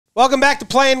Welcome back to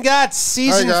Playing Guts,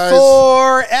 Season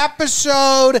 4,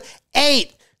 Episode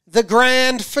 8, the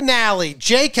grand finale.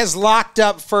 Jake has locked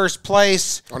up first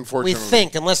place, unfortunately. We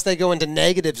think, unless they go into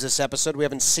negatives this episode. We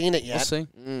haven't seen it yet. We'll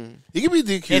see. He could be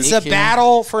DQ. It's a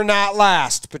battle for not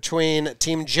last between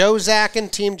Team Jozak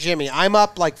and Team Jimmy. I'm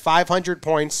up like 500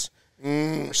 points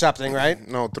or something, right?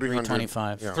 No, 300.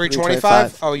 325. Yeah.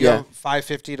 325? Oh, you're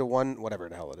 550 to 1, whatever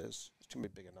the hell it is. It's too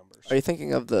many big numbers. Are you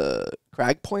thinking of the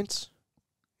Crag points?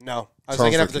 No. I was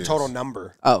thinking of the total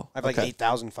number. Oh, I have like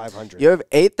 8,500. You have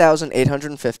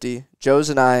 8,850. Joe's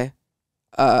and I,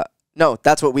 no,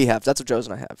 that's what we have. That's what Joe's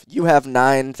and I have. You have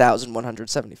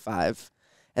 9,175.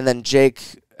 And then Jake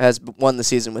has won the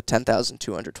season with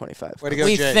 10,225. Way to go,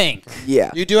 we Jake. think.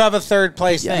 Yeah. You do have a third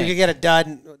place. Yeah. You could get a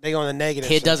dud. They go in the negative.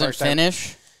 Kid doesn't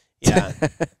finish. Yeah.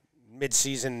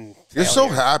 Mid-season. You're so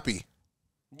happy.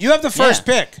 You have the first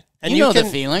pick. And You know can, the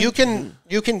feeling. You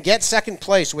can get second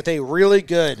place with a really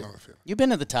good, You've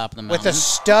been at the top of the mountain. with a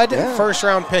stud first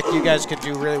round pick. You guys could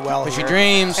do really well Push here. your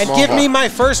dreams. And give me my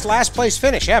first last place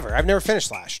finish ever. I've never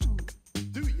finished last.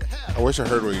 I wish I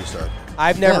heard what you said.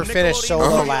 I've never finished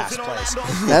solo last place.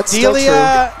 That's still true.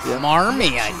 Delia. Yeah.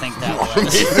 Marmy, I think that was.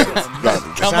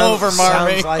 Come Sounds- over,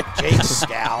 Marmy. Sounds like Jake's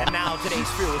scowl. And now today's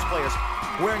fearless players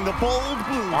wearing the bold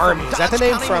blue. Marmy. Is that the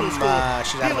name Dodge from, County Middle School.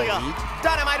 she's out of the Delia, league?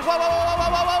 Dynamite,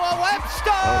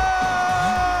 Webster!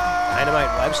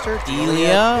 Dynamite Webster?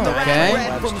 Delia, The okay.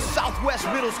 red from Southwest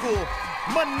Middle School,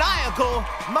 Maniacal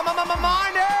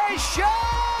Marnie Show!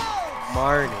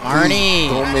 Marnie.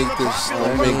 Don't make this.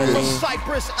 Don't make From this.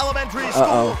 Cypress Elementary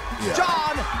School, Yeah.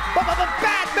 John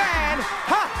Batman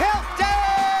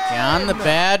Hilton! John the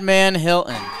Bad Man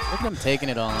Hilton. Look at him taking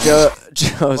it all.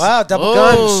 Joe's, Wow, double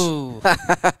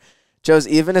guns. Joe's,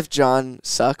 even if John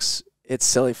sucks, it's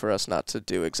silly for us not to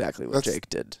do exactly what Jake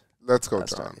did. Let's go,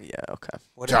 last John. time. Yeah, okay.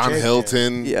 What did John Jake do?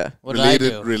 Hilton. Yeah. What did I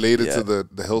do? Related Yeah. to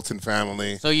the Hilton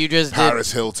family. So you just Paris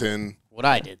did Hilton. what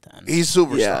I did then. He's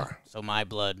superstar. Yeah. So my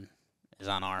blood is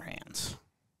on our hands.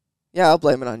 Yeah, I'll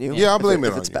blame it on you. Yeah, I'll blame it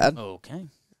if on it's you. bad. Okay.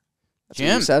 That's what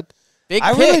Jim. you said. Big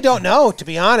I pick. really don't know, to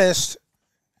be honest.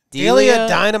 Delia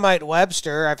Dynamite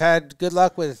Webster. I've had good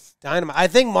luck with Dynamite. I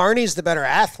think Marnie's the better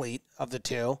athlete of the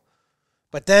two.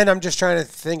 But then I'm just trying to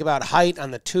think about height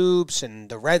on the tubes, and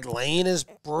the red lane is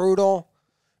brutal.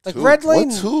 Like red lane,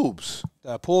 What tubes?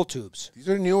 pool tubes. These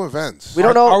are new events. We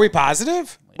don't know. Are we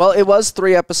positive? Well, it was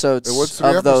 3 episodes It was 3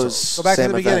 of episodes. those Go back to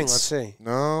same the beginning. events. Let's see.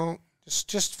 No.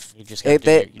 Just You just They, gotta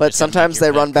do your- you but just gotta make sometimes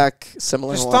your they run pick. back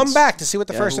similar ones. thumb back to see what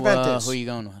the Yeah. first event is. Who are you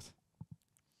going with?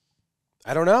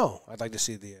 I don't know. I'd like to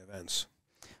see the events.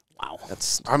 Wow.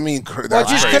 That's I mean, Well, that's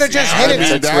just crazy. could have just I hit mean,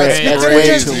 it. That's that's- way- You that's could way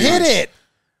have just too hit much. it.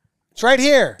 It's right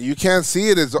here. You can't see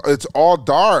it. It's all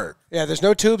dark. Yeah, there's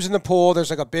no tubes in the pool. There's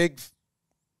like a big.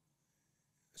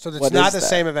 So it's What not is the that?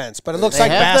 same events, but it looks They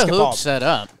like have the basketball. hoop set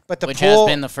up, But the which pool-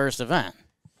 has been the first event.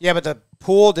 Yeah, but the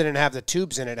pool didn't have the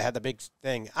tubes in it. It had the big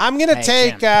thing. I'm gonna Hey,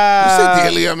 take. Jim. You say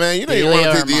Delia, man. You know you Delia want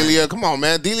to or take Delia. Come on,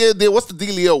 man. Delia. What's the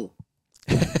Delio?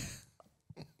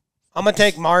 I'm gonna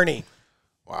take Marnie.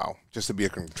 Wow. Just to be a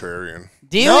contrarian.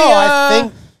 Delia.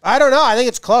 No, I don't know. I think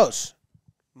it's close.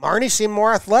 Marnie seemed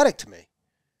more athletic to me.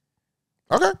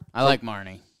 Okay. I like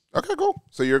Marnie. Okay, cool.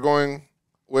 So you're going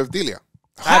with Delia.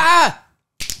 Ah!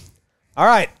 All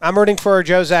right, I'm rooting for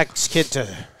Jozak's kid to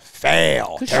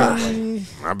fail terribly.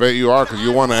 I bet you are, because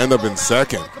you want to end up in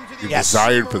second. Your Yes.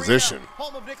 desired position.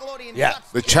 Yeah.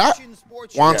 The chat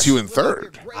wants you in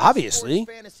third. Obviously,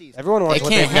 everyone wants It what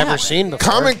they've can't never happen. seen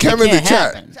before. Comment Kem in the Can't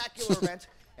chat. happen.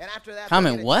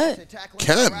 Comment what?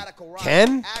 Kem.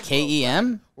 Ken?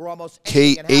 K-E-M?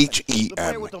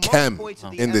 K-H-E-M. Kem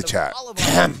in the chat.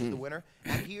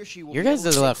 Your guys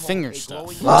does a lot of finger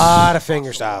stuff. A lot of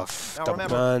finger stuff. Double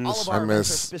guns. I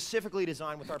miss. Specifically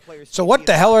designed with our players. So what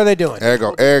the hell are they doing? There you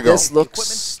go. There you go. This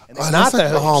looks. Oh, not that's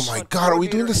like- the hoops. oh my God, are we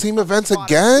doing the same events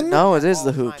again? No, it is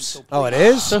the hoops. Oh, it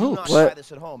is? The hoops. What?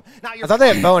 I thought they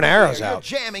had bow and arrows out.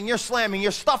 You're jamming, you're slamming,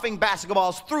 you're stuffing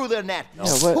basketballs through the net.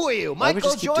 what? Who are you, Why we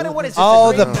Michael just keep Jordan? doing What that? is this? Oh,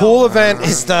 a the great pool belt? event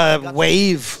is the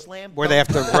wave where they have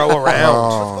to row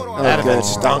around. That event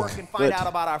stunk. And find out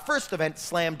about our first event,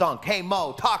 Slam Dunk. Hey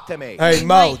Mo, talk to me. Hey,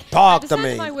 Mo, talk to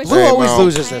me. Blue always Mo.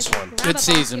 loses this one. Good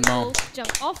season, Mo.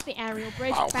 Jump off the aerial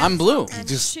bridge, I'm blue.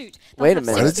 just- Wait a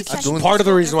minute. Why does he keep doing Part of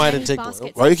the reason why I didn't take blue.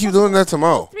 Why do you keep doing that to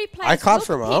Mo? I clapped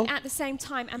for Mo.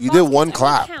 You did one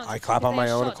clap. I clap on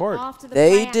my own accord.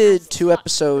 They did 2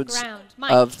 episodes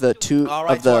of the All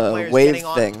right, of so our the players wave getting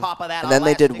on thing, top of that and then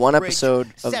they did elastic 1 bridge, episode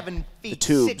of 7 the feet,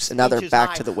 tubes, 6 and now they're inches back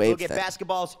high. to the They'll wave get thing.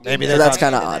 basketballs Maybe in they're the that's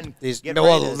net kinda and odd. then These, get no,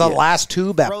 ready well, to the last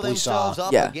tube app throw we saw. themselves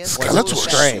up Yeah. against Skeletor the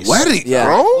Stray. sweaty, Yeah.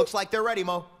 bro. Looks like they're ready,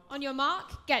 Mo. On your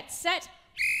mark, get set.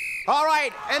 All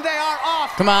right, and they are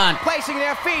off. Come on. Placing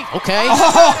their feet. Okay.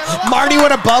 Oh, Marty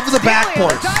went above the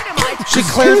backboard. She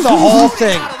cleared the whole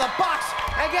thing. Out of the box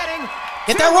and getting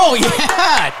Get that roll.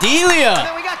 Yeah, Delia.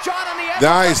 then we got John on the edge.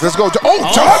 Nice. Let's go. Oh,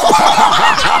 John.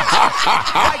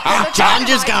 John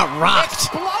just got rocked.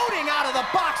 Exploding out of the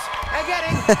box and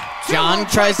getting John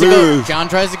tries to go. John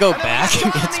tries to go back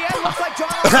and John on gets the end. Looks like John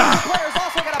on the players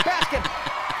also got a basket.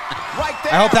 Right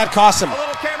there. I hope that costs him. A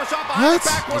little camera shot behind What? the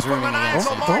backboard He's from ruining it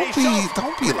Maniacal again. Marty.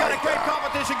 Don't be Got a like great that.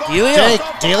 competition going. Delia. Jake,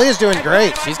 Delia's doing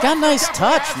great. She's got nice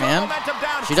touch, man.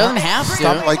 She doesn't have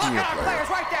Stop to. liking your player.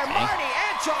 Right there, Marty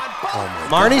and John both.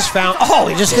 Marty's found. Oh,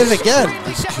 he just did it again.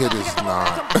 This kid is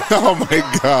not. Oh my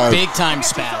God. Big time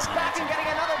spasm.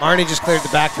 Marty just cleared the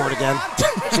backboard again.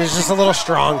 She's just a little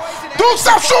strong. Don't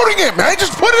stop shooting it, man.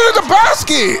 Just put it in the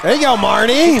basket. There you go,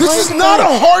 Marty. This is not a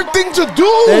hard thing to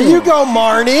do. There you go,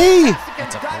 Marty.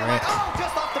 That's a brick.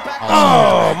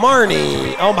 Oh,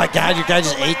 Marty. Oh, my God. You guys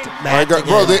just ate the My mat God,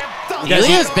 bro, again.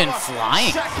 Delia's been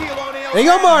flying. There you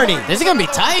go, Marty. This is gonna be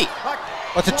tight.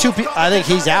 What's the two people? I think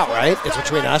he's out, right? It's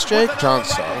between us, Jake. John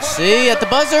sucks. See at the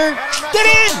buzzer. Get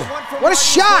in! What a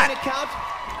shot!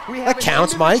 That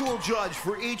counts, Mike. Judge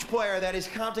for each player that is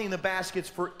counting the baskets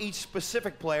for each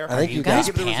specific player. I think You you guys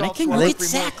guys. panicking? I Look think- at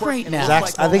Zach right now. Zach,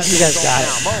 I think you guys got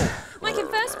it. Mike, in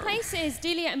first place is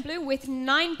Delia and Blue with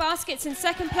 9 baskets. In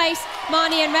second place,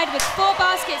 Marnie and Red with 4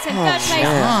 baskets. In third place,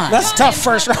 man. That's a Johnny tough and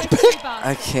first Purple round with pick. 2 baskets.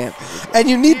 I can't. And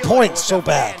you need points so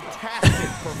bad.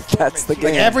 That's the Like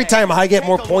game. every time I get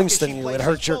more points than you, it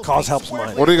hurts your cause, helps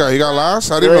mine. What do you got? He got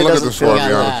last? I didn't Really even look at doesn't the score, to feel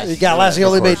be like honest. You got last, he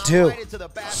only made 2.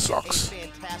 Sucks.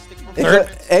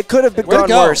 It could have Where'd gone it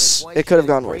go? worse. It could have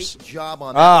gone worse.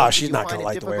 Ah, she's not going to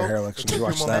like the way her hair looks when she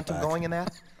watches that back. Going in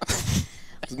that?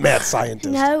 Mad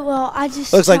scientist. No, well, I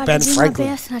just Looks like tried Ben to do Franklin.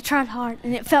 my best, and I tried hard,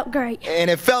 and it felt great. And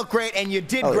it felt great, and you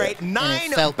did great.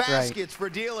 9 felt great. baskets for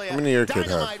Delia. How many your kid have?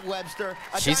 Dynamite Webster.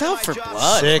 A She's dynamite out for job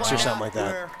blood. 6 or something like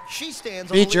that. where she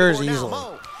stands Beat on the yours leaderboard now. easily.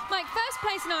 Mo. Mike, first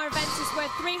place in our events is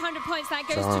worth 300 points. That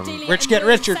goes to Delia. Rich and get Blue.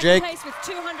 richer, Second Jake. place with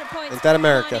 200 points. Ain't that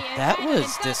America? Marnie and That Red. was In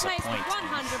third place with disappointing.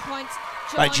 100 points,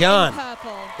 By John John. in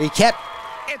purple. He kept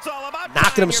It's all about knocking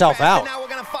tying himself your best, out. and now we're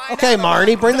gonna find Okay, out about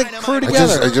Marnie, bring the Dynamite crew I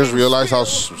together. just realized how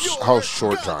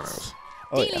short John is.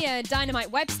 Delia Dynamite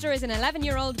Webster is an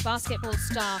 11-year-old basketball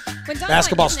star. When Dynamite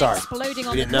Basketball isn't star. exploding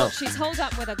on We the didn't know. court, she's holed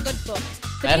up with a good book.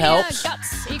 For That Delia, helps.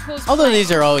 guts equals Although play.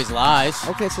 these are always lies.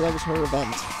 Okay, so that was her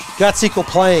event. guts equal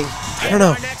playing. I don't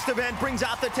know. Our next event brings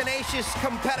out the tenacious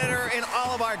competitor in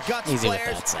all of our guts Easy with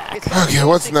players. that, Zach. It's the Okay,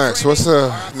 what's basic next? training What's the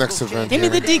of our next high school event Give me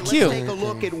the champions. DQ. Let's take a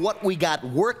look at what we got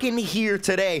working here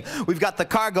today. We've got the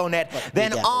cargo net,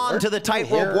 then on to the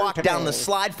tightrope walk down the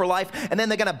slide for life, and then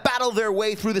they're going to battle their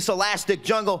way through this elastic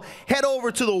jungle, head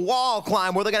over to the wall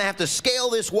climb where they're going to have to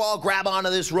scale this wall, grab onto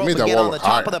this rope, made and that get wall on the look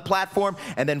top higher. of the platform,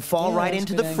 and then fall right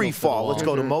into the free fall. Let's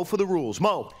go to Mo for the rules.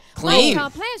 Mo. Clean. Mike, our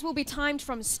players will be timed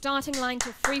from starting line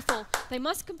to free fall. They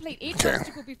must complete each Okay.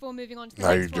 obstacle before moving on to the Now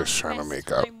next you're one. just trying to Best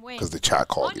make up time wins. because the chat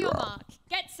called On you your out. mark,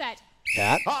 get set.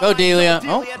 Cat. Go, Delia.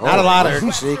 Oh, Not a lot of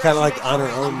urgency. Kind of like on her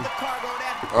own.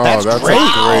 Oh, That's that's great. a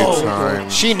great Oh. time.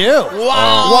 She knew.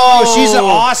 wow. Whoa, she's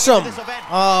awesome.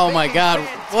 Oh my God!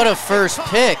 What a first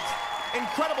pick.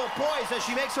 Incredible poise as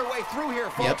she makes her way through here,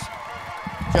 folks.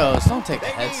 Joes, don't take the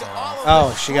headset off.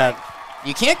 Oh, she got.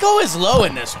 You can't go as low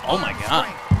in this. Oh my God.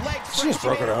 She just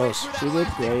broke her hose. She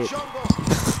looked great.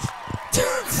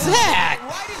 Zach.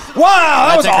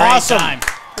 Wow, that That's was a great awesome. time.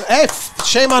 Hey,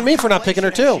 shame on me for not picking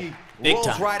her too. Big Rolls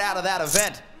time. right out of that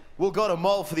event. We'll go to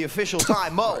Mo for the official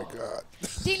time. Mo.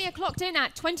 Delia clocked in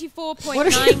at 24.9 What are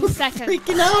you seconds.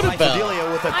 freaking out Mike about?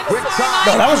 Adelia with a I'm quick sorry, time.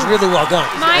 No, that was really well done.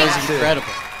 That Mike, was incredible.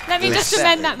 let me just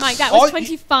amend that, Mike. That All- was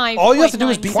 25. all you have to do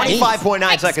is beat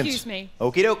 25.9 seconds. Excuse me.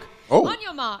 Okie doke. Oh, On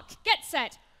your mark, get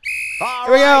set. All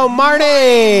Here we go, right,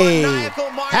 Marty. Maniacal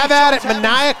Marty Have at it, shows having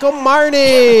maniacal Marty.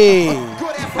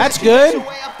 good effort That's to get good. her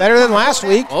way up Better than last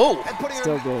week. Oh. and putting her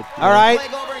Still good. All right.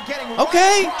 leg over and getting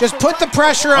Okay. right Just put the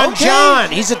pressure on Okay.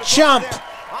 John. He's a chump.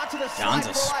 onto the John's slide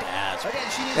a for life. spaz. Again,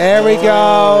 she needs There we to-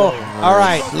 go. All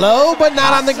right. Low, but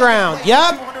not on the ground. Yep.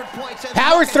 200 points and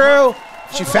Power look at through. her.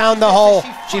 She found the hole.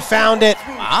 She found it.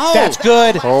 Wow. That's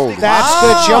good. Holy That's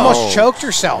good. She almost wow. choked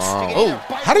herself. Oh.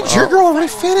 How did your girl already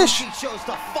finish? She chose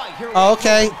to fight. Here we Oh, go.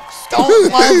 okay.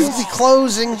 Don't love the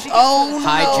closing. Oh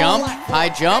High no. jump. High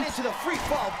jump. Into the free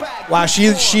fall bag. Wow, she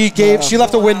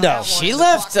left a window. She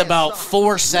left about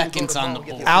 4 seconds on the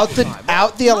board. Out the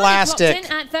Marty elastic.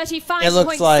 clocked in at 35.7 It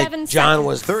looked like John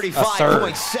was a third.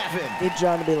 35.7 Need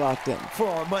John to be locked in.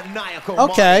 for maniacal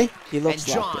Okay. Marty. He looks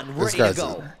and locked John in. this ready to guy's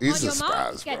go. he's a On your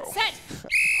mark, spaz, get bro. set.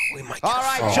 We might All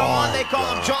right, John. They call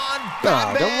him John. No,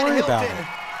 Batman don't worry about Hilton.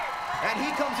 And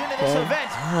he comes into this event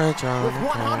All right, John. with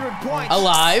 100 points.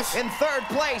 Alive. In third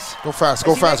place. Go fast.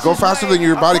 Go fast. Go faster than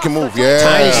your body can move. Yeah.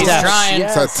 Tiny He's steps. trying.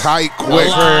 It's a tight, quick.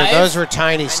 Alive. Those were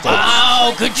tiny steps.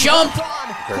 Wow, good jump.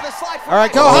 All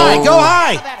right, go high. Go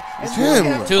high. It's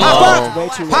him. Too Pop low. up. Way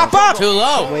too low. Pop up. Too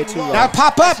low. Way too low. Now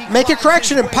pop up. Make a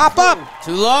correction and pop up.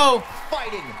 Too low.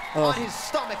 Fighting on his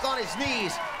stomach, on his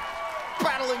knees.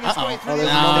 Battling his way through the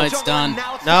No, it's jungle. done.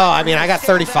 Now it's No, I mean, I got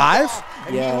 35.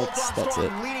 And Yeah, he will that's drop it.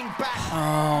 strong, leading back.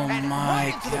 Oh And my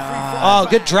right into the free God. fall. Oh,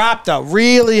 good drop, though.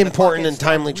 Really important and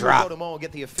timely drop.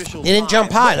 He didn't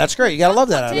jump high. That's great. You got to love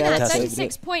that out of In the at contestant.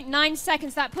 36.9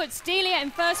 seconds. That puts Delia in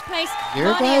first place.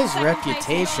 Your Marnie in guys' second place,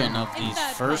 reputation and of in these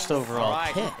third first place. overall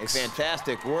A picks.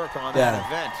 fantastic work on Yeah. that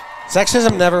event.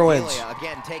 Sexism never wins.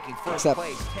 Again, taking first Except-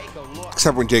 place. Take a look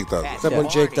Except when Jake does it. Except when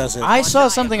Jake does it. I saw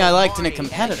something I liked in a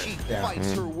competitor. She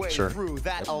fights her way sure. through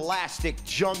that elastic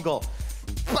jungle,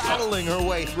 battling her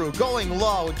way through, going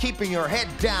low and keeping her head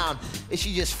down as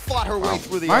she just fought her way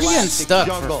through the Marty getting elastic stuck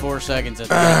jungle. for 4 seconds at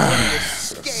the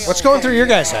end. What's going through your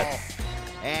guys' head?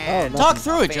 And Talk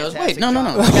through it, Joe. Wait, no.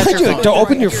 I got your phone. Don't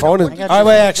open your phone. And, oh,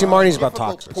 wait, actually, Marnie's about to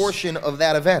talk. difficult portion of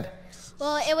that event.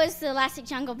 Well, it was the elastic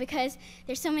jungle because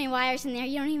there's so many wires in there.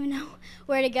 You don't even know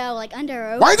where to go, like under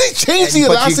a rope. Why they change the But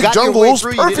you elastic got your jungle? way It was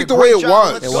through. You did perfect a the way great it job.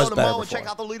 was. Let's It go was to better Mo and before. check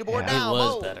out the leaderboard It now.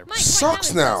 was Mo. better. Mike Sucks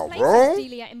right now in now, first place bro. is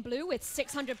Delia in blue with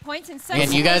 600 points in second.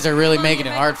 And you guys are really making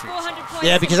it hard for yourself. yourself.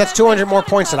 Yeah, because that's 200 more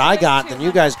points that I got than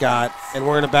you guys got, and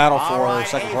we're in a battle All for right,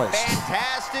 second a place.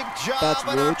 fantastic job. That's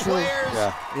and really our true. players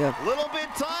Yeah. Yeah. a little bit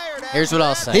tired. Here's what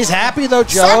I'll say. He's happy, though,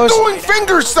 Stop Joe. doing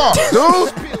finger stuff,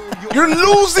 dude. You're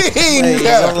losing. He's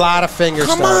a lot of finger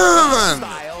Come stuff.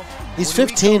 on. He's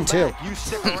 15, too. You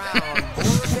stick around.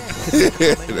 He's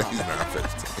not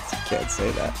 15. Can't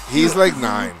say that. He's like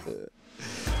 9.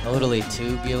 Totally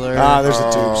tubular. Ah, there's the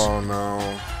tubes. Oh,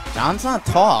 no. John's not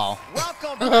tall.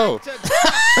 Welcome Oh.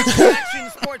 back to Action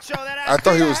Sports Show. That I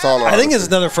thought he was taller. I think it's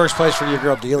another first place for your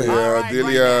girl, Delia. Yeah,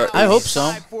 Delia. I hope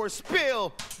so. Time for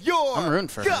Spill Your I'm rooting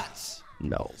for her. Guts.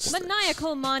 No.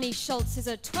 Maniacal Marnie Schultz is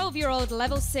a 12-year-old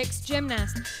level 6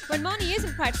 gymnast. When Marnie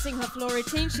isn't practicing her floor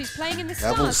routine, she's playing in the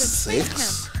Level stars at Space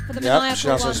 6? Camp. For the Yep, Maniacal she's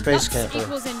also a one, space guts camper.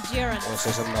 equals endurance. Want to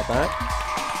say something about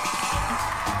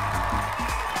that?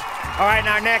 All right,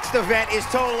 our next event is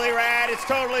totally rad. It's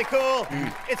totally cool.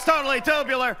 It's totally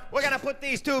tubular. We're going to put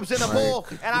these tubes in the pool,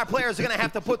 and our players are going to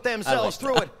have to put themselves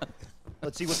through it.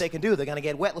 Let's see what they can do. They're going to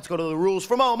get wet. Let's go to the rules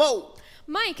for Mo.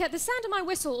 Mike, at the sound of my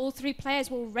whistle, all 3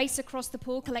 players will race across the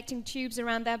pool, collecting tubes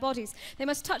around their bodies. They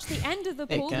must touch the end of the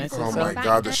Hey, pool can I before say Oh, going my back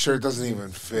God. The down. shirt doesn't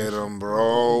even fit him,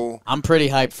 bro. I'm pretty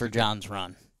hyped for John's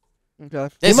run. Okay.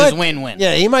 This He is might- win-win.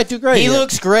 Yeah, he might do great. He here.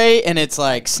 looks great, and it's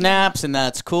like snaps, and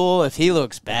that's cool. If he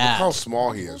looks Look how bad,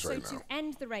 small he is Also right to now.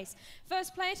 end the race.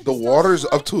 First player to The the start water's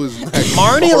line. up to his neck.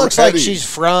 Marnie looks like already. she's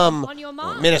from On your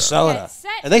mark. Minnesota. Get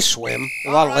set. And they swim.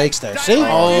 A lot of lakes there. See?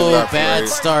 oh, left, bad right.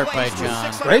 start by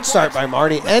John. Great start by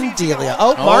Marnie and Delia.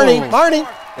 Oh, Oh. Marnie.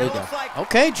 There you go.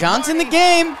 Okay, John's in the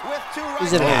game.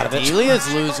 He's in and out of it. Delia's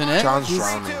losing it. John's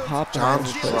drowning. Hopped on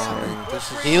John's his place, man. drowning.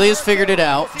 This is Delia's figured it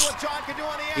out.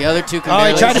 The other two can Oh, he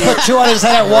barely tried to see put 2 on his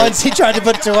head at once. He tried to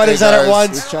put 2 on his head at guys.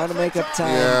 once. He's trying to make up time.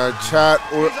 yeah, chat.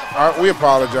 We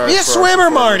apologize. Be a for our swimmer,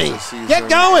 performance Marty. this season. Get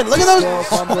going. Look at Still those.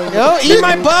 fumbling Yo, with eat the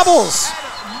my tubes. bubbles.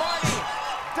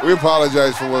 We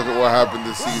apologize for what happened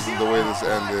this season, the way this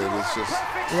ended. It's just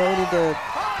You know, we need to.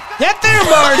 Get there,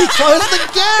 Marty. Close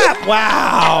the gap.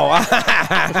 Wow.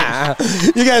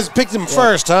 You guys picked him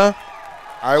first, huh?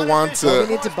 I want Well, we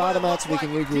to. need to bottom out so we can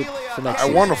regroup for next I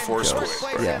season. want to force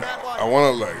quit. Yeah. I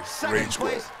want to like rage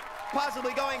quit.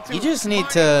 You just need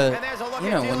to,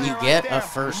 when you get a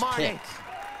first pick,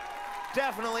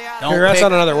 Definitely out. don't Congrats pick,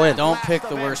 on another win. Don't pick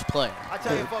the worst player. I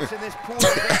tell you, folks, in this pool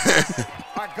event,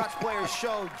 our Guts players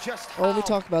show just how. Well, when we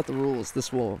talk about the rules,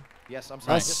 this will. Yes, I'm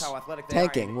sorry. Right. Just how athletic they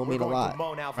Tanking are. will We're mean a going lot. to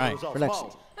Mo now for Right. the results. For next Mo.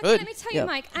 season. Okay, Good. let me tell Yeah. you,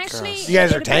 Mike. Actually, You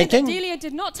guys it are appeared that tanking? Delia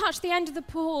did not touch the end of the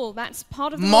pool. That's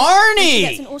part of the Marnie! She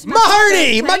gets an automatic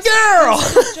Marty, third my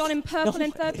place. girl! John in purple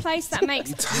in third place. That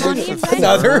makes Marnie in red.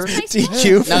 Another Place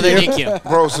DQ for Another you. DQ.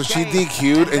 Bro, so she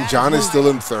DQ'd and John is still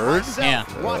in third? Yeah.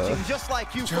 Watching just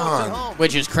like you folks John. at home.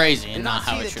 Which is crazy and Did not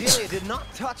how see it that should Delia be. did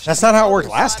not touch That's not how it worked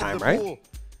the last side of time, the right? pool.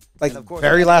 Like, And of course,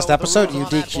 very I last know the episode, rules you on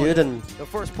that DQ'd one. and... The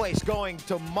first place going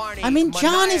to Marnie. I mean,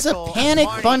 John is a Maniacal. panic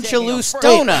Marnie bunch of taking a loose first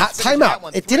donuts. place. Time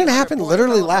out. It didn't happen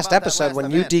literally last episode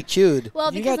when you event. DQ'd.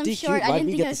 Well, You because got I'm DQ'd, short, I why'd didn't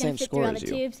we think get I was the going same to fit through all score the as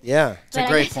you? tubes. Yeah. It's a But I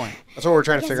great guess- point. That's what we're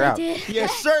trying to Yes, figure I out. did. You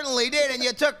certainly did, and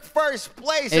you took first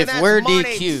place. If and that's we're Marnie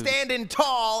DQ'd. standing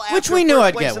tall Which after we knew first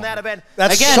I'd place get in one. that event.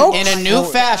 That's Again, so in a new cool.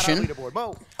 fashion. Leaderboard.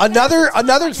 Mo. Another.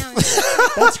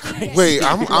 That's crazy. Wait,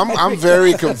 I'm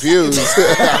very confused.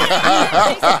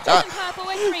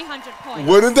 with 300 points.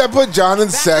 Wouldn't that put John in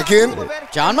second?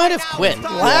 John might have quit.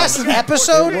 Last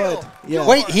episode? Yeah.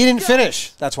 Wait, he didn't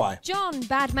finish. That's why. John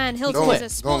Badman Hilton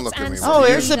is a Don't sports look at and me. Oh,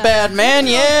 here's the bad man.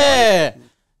 Yeah.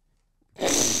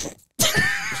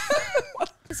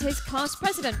 is his class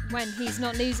president when he's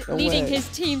not leading his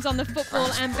teams on the football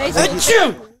and baseball.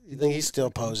 You think he still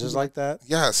poses like that?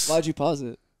 Yes. Why'd you pause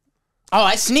it? Oh,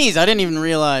 I sneezed. I didn't even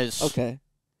realize. Okay.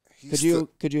 Could you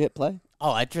hit play?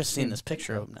 Oh, I just seen this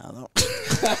picture of him now, though.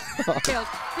 For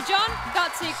John,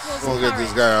 guts equals We'll get courage.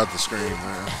 this guy out the screen,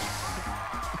 man.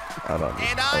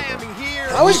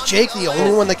 How is Jake the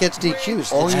only one that gets DQs?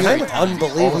 It's kind of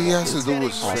unbelievable. All he has to do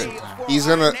is straight. He's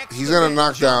gonna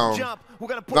knock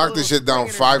this shit down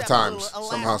 5 times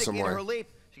somehow, somewhere.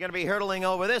 She's going to be hurdling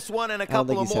over this one and a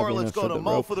couple of more. Let's go to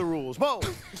Mo for the rules. Mo!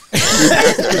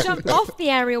 Jump off the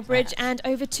aerial bridge and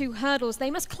over 2 hurdles. They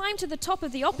must climb to the top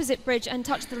of the opposite bridge and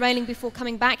touch the railing before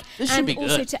coming back, and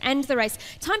also to end the race.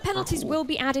 Time penalties will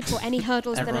be added for any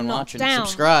hurdles that are knocked down.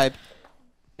 Subscribe.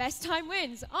 Best time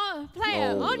wins. Oh,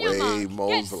 player, on your mark.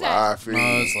 Mo's Get laughing.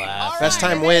 Mo's laugh. Best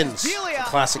time wins. A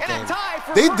classic game.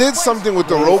 They did something with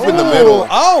the rope in the middle.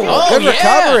 Oh, good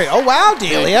recovery. Oh, wow,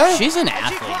 Delia. She's an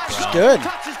athlete, bro. She's good.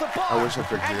 I wish I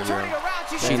picked Delia.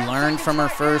 She learned from her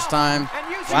first time.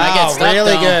 Wow,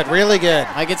 really good, really good.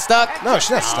 I get stuck. No, she's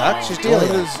not stuck. She's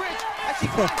Delia.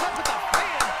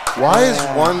 Why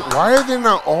are they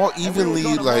not all evenly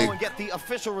like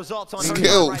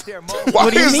skilled? Why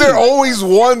is there always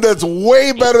one that's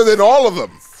way better than all of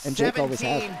them? And Jake always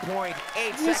has.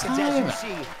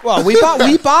 Well, we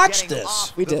botched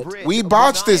this. We did. We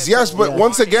botched this, yes, but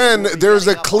once again, there's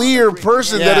a clear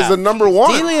person that is the number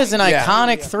 1. Delia is an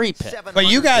iconic 3-pit. But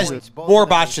you guys more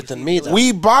botched it than me, though.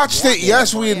 We botched it,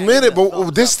 yes, we admit it, but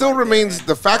this still remains,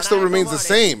 the fact still remains the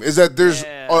same, is that there's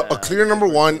a clear number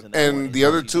 1, and the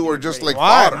other 2 are just like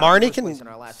fodder. Marnie can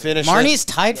finish Marnie's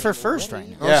tied for first right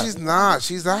now. No, she's not.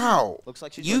 She's out.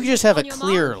 You just have a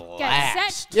clear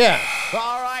last. Yeah.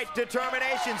 All right,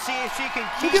 determination. See if she can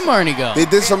keep Look at Marnie go. They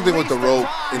did something with the rope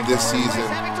in this season.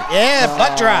 Yeah,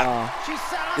 butt drop.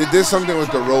 They did something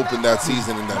with the rope in that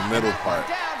season in that middle part.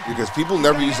 Because people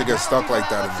never used to get stuck like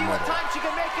that in the middle.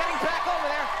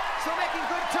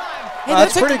 Hey,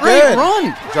 that's pretty a great good.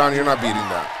 run. John, you're not beating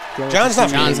that. John's not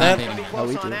beating that. No,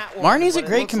 we do. Marnie's a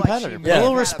great competitor. Put a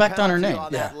little respect on her name.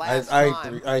 Yeah,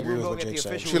 I agree with what Jake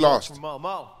said. She lost.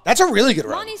 That's a really good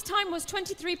run. Marnie's time was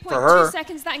 23.2 her.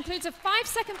 seconds. That includes a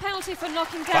 5-second penalty for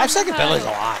knocking down 5-second the penalty is a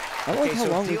hurdle. lot. I like how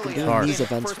long we've been doing these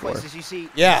events for.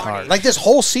 Yeah, like this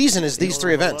whole season is these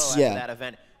 3 events.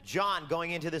 Yeah. John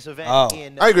going into this event.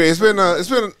 I agree. It's been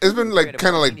like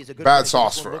kind of like bad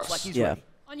sauce for us. Yeah.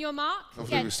 On your mark,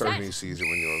 Hopefully we get start set. new season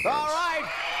when you're All right.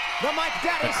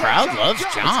 The crowd loves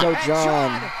John. Let's go,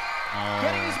 John.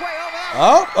 Getting his way over there.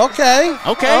 Oh, okay.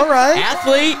 Okay. All right.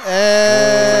 Athlete.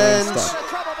 And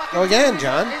go again,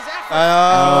 John.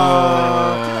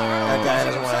 That guy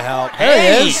doesn't want to help.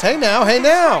 There he is. Hey now. Hey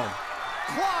now.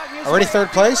 Already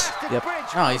 3rd place? Yep.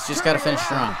 No, he's just got to finish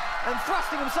strong.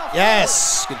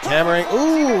 Yes. Good cameraing.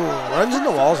 Ooh, runs into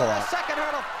walls a lot.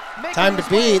 Time to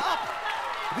beat.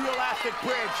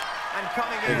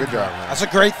 Hey, good job, man. That's a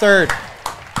great 3rd.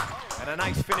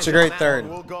 It's a great 3rd.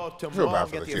 I feel bad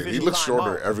for the kid. He looks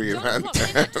shorter every event.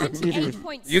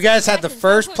 You guys had the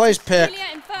 1st place pick. Delia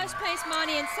in 1st place,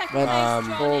 Marnie in 2nd Went place,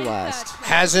 John full in last.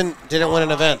 3rd place. Didn't win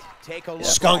an event. Take a look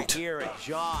Skunked. here at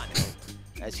John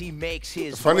as he makes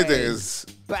his The funny way thing is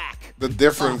back. the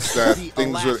difference that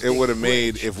it would have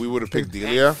made if we would have picked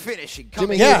Delia.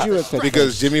 Jimmy, Yeah. who'd you have picked?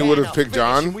 Because Jimmy would have picked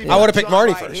John. I would have picked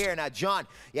Marnie first. Now, John,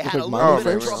 you had picked a Marnie little bit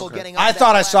of first? trouble Okay. getting I up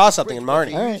thought that I saw last something in bridge,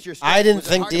 Marnie. but you used your I strength didn't to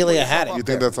think target Delia yourself had it. up You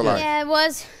there. think that's a lie? Yeah, it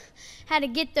was. Had to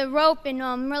get the rope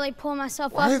and really pull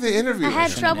myself Why up. are they interviewing I had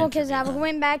you? trouble because I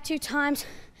went back 2 times.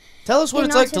 Tell us what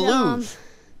it's like to onto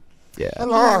the, lose. I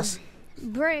lost.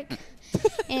 brick,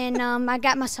 and I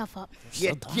got myself up. He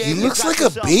looks like a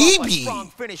baby.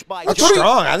 Looks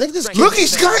strong. I think this kid. Look,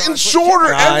 he's gotten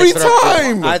shorter Nah, every he's put up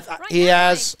good. time. He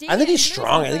has. I think he's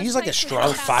strong. I think he's like a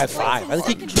strong 5'5". I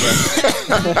think he.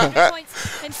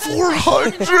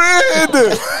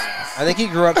 400. I think he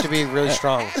grew up to be really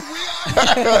strong.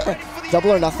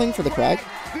 Double or nothing for the crag?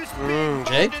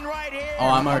 Jake, Oh,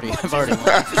 I've already won. you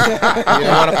don't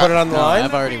want to put it on the No, line?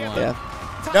 I've already won. Yeah.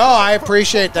 No, I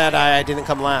appreciate that I didn't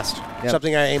come last. Yep.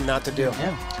 Something I aim not to do.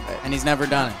 Yeah. And he's never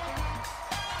done it.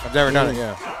 I've never done it.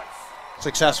 Yeah.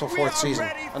 Successful 4th season.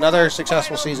 Another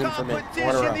successful season for me. 4 in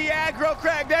a row. The aggro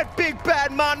crag, that big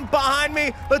bad mountain behind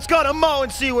me. Let's go to Mo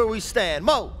and see where we stand.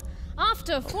 Mo.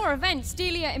 After 4 events,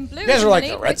 Delia in blue guys is are like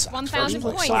in the the Red lead Sox. with 1,000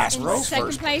 First place, points. last In row, 2nd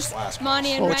first place, place, last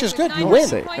Marnie in Oh, red which is with good. You 9,000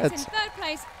 win. points. In That's- 3rd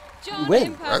place, You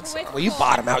win. Well, you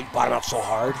bottom out. You bottom out so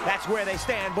hard. That's where they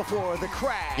stand before the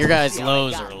crash. Your guys'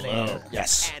 lows are low.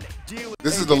 Yes.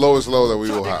 This is the lowest low that we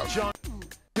will have.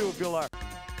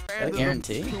 I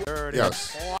guarantee.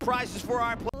 Yes.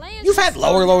 You've had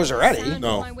lower lows already.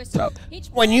 No.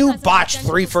 When you botched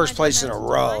 3 first places in a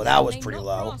row, that was pretty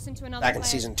low. Back in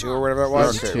season 2 or whatever it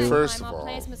was. Okay, first of all,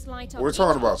 we're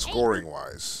talking about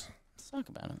scoring-wise. Let's talk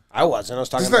about it. I wasn't. I was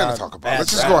talking There's nothing about to talk about.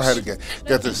 Let's just go ahead and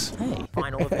get this.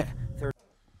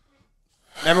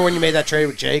 Remember when you made that trade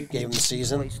with Jake? Gave him the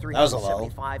season? That was a low.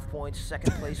 I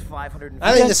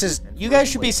think this is... You guys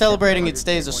should be celebrating it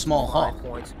stays a small hall.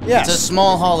 Yes. It's a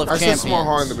small hall of I champions. said small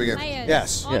hall in the beginning.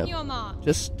 Yes. Yeah.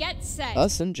 Just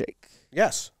us and Jake.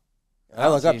 Yes. I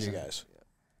look up to you guys.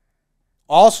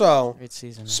 Also, Great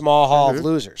season. small hall of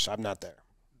losers. I'm not there.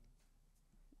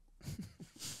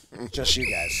 Just you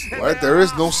guys. What? There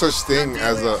is no such thing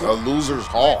as a loser's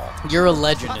hall. You're a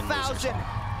legend in losers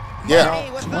hall. Yeah.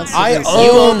 I You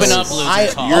own open up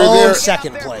losers hall. You're own there.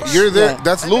 second place. You're there. Yeah.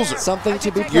 That's loser. Something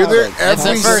to be proud You're there of. That's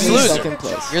every the first season. loser. Second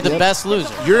place. You're the best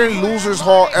loser. You're in losers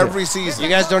hall every season. You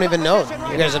guys don't even know.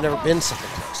 You guys have never been second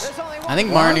place. I think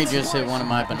Marnie just hit one of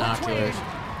my binoculars.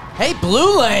 Hey,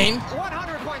 blue lane.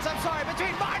 100 points. I'm sorry.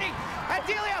 Between Marty and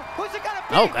Delia, who's it gonna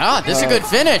be? Oh, God. This is a good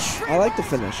finish. I like the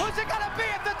finish. Who's it gonna be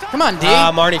at the top? Come on, D.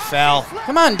 Marty fell.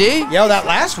 Come on, D. Yo, that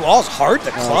last wall's hard to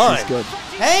Oh, climb. she's good.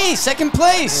 Hey, second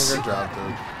place. Good job,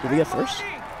 dude. Did we get first?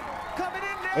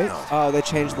 Wait. Oh, they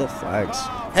changed the flags.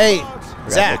 Hey,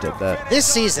 Zach, they did that. this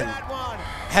season,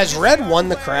 has Red won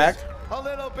the crack? A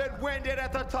little bit winded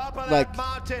at the top of Like, that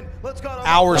mountain. Let's go to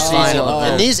Our season.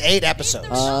 oh. In these 8 episodes.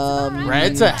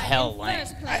 Red's a hell lane.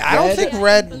 I don't think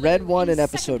Red... Red won in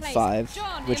episode 5,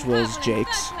 which was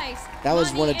Jake's. That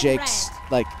was one of Jake's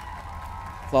like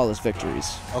flawless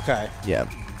victories. Okay. Yeah.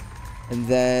 And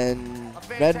then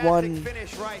Red won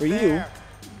for you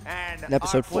in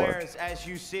episode 4,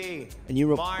 and you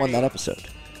won that episode.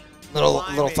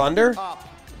 Little Thunder?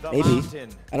 Maybe.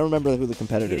 I don't remember who the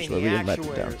competitors were. We didn't write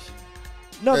them down.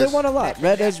 No, they won a lot.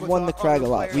 Red has won the crag a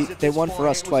lot. They won for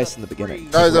us twice in the beginning.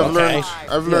 Guys, I've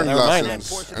Okay. learned never mind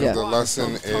lessons, then. and the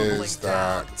lesson is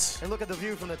that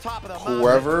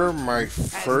whoever my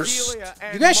first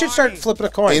You guys should start flipping a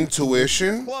coin.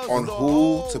 intuition on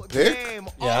who to pick,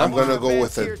 Yeah. I'm gonna go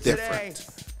with a different.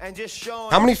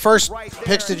 How many first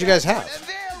picks did you guys have?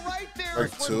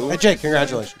 Like 2. Hey, Jake,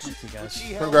 congratulations.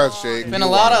 Congrats, Jake. Been a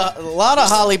lot of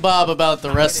holly bob about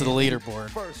the rest of the leaderboard.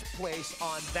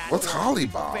 What's Holly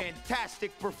Bob?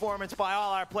 Fantastic performance by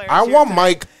all our players. I here want today.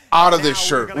 Mike out of this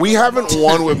shirt. We haven't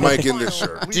won with Mike in this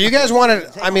shirt. Do you guys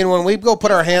want to... I mean, when we go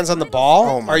put our hands on the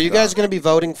ball, Oh my are you God. guys going to be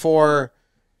voting for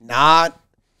not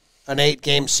an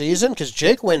 8-game season? Because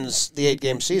Jake wins the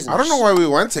 8-game season. I don't know why we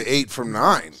went to 8 from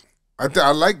 9.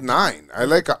 I like 9. I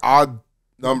like an odd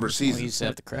number We season. used to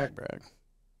have the crag brag.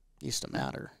 Used to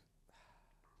matter.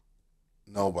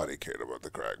 Nobody cared about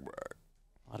the crag brag.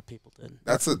 A lot of people did.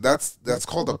 That's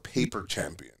called a paper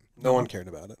champion. No one cared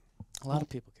about it. A lot of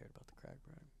people cared about the crag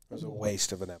brag. It was a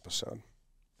waste of an episode.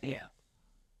 Yeah.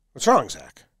 What's wrong,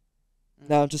 Zach?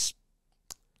 No, just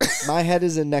my head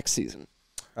is in next season.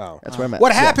 Oh. That's where I'm at.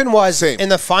 What happened was, Same. in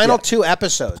the final 2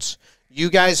 episodes, you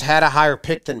guys had a higher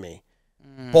pick than me.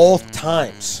 Both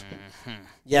times.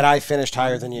 Yet I finished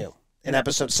higher than you in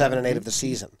episode 7 and 8 of the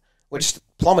season, which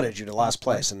plummeted you to last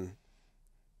place and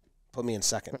put me in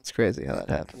second. That's crazy how that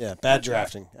happened. Yeah, bad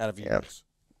drafting out of you Yep. guys.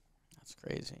 That's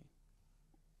crazy.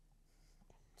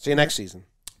 See you next season.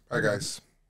 Bye, guys.